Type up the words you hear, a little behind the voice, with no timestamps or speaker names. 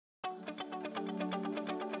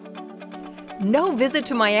No visit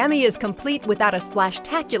to Miami is complete without a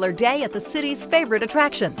splashtacular day at the city's favorite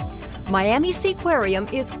attraction. Miami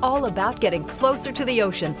Seaquarium is all about getting closer to the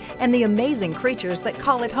ocean and the amazing creatures that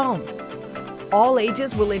call it home. All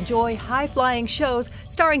ages will enjoy high-flying shows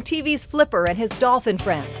starring TV's Flipper and his dolphin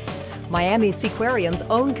friends. Miami Seaquarium's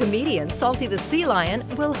own comedian, Salty the Sea Lion,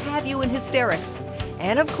 will have you in hysterics.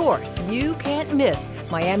 And of course, you can't miss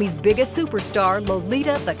Miami's biggest superstar,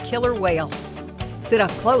 Lolita the Killer Whale. Sit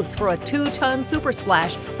up close for a 2-ton super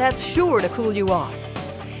splash that's sure to cool you off.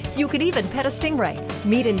 You can even pet a stingray,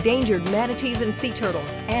 meet endangered manatees and sea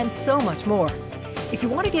turtles, and so much more. If you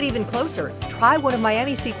want to get even closer, try one of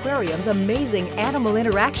Miami Seaquarium's amazing animal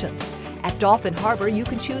interactions. At Dolphin Harbor, you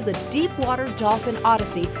can choose a deep-water dolphin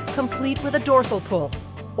odyssey complete with a dorsal pull,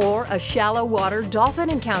 or a shallow-water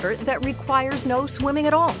dolphin encounter that requires no swimming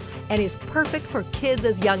at all and is perfect for kids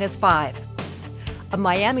as young as 5. A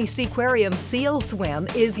Miami Seaquarium Seal Swim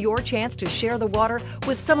is your chance to share the water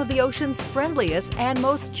with some of the ocean's friendliest and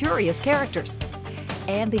most curious characters.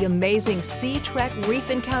 And the amazing Sea Trek Reef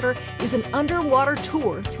Encounter is an underwater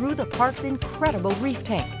tour through the park's incredible reef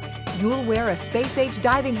tank. You'll wear a space-age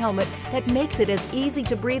diving helmet that makes it as easy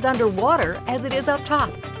to breathe underwater as it is up top.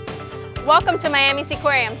 Welcome to Miami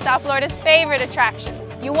Seaquarium, South Florida's favorite attraction.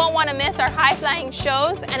 You won't want to miss our high-flying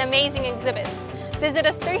shows and amazing exhibits. Visit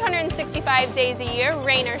us 365 days a year,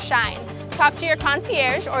 rain or shine. Talk to your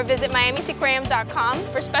concierge or visit miamiseaquarium.com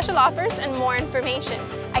for special offers and more information.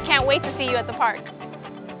 I can't wait to see you at the park.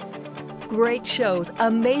 Great shows,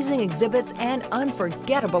 amazing exhibits, and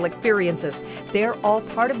unforgettable experiences. They're all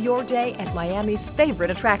part of your day at Miami's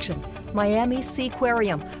favorite attraction, Miami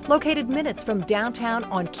Seaquarium, located minutes from downtown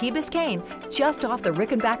on Key Biscayne, just off the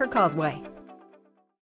Rickenbacker Causeway.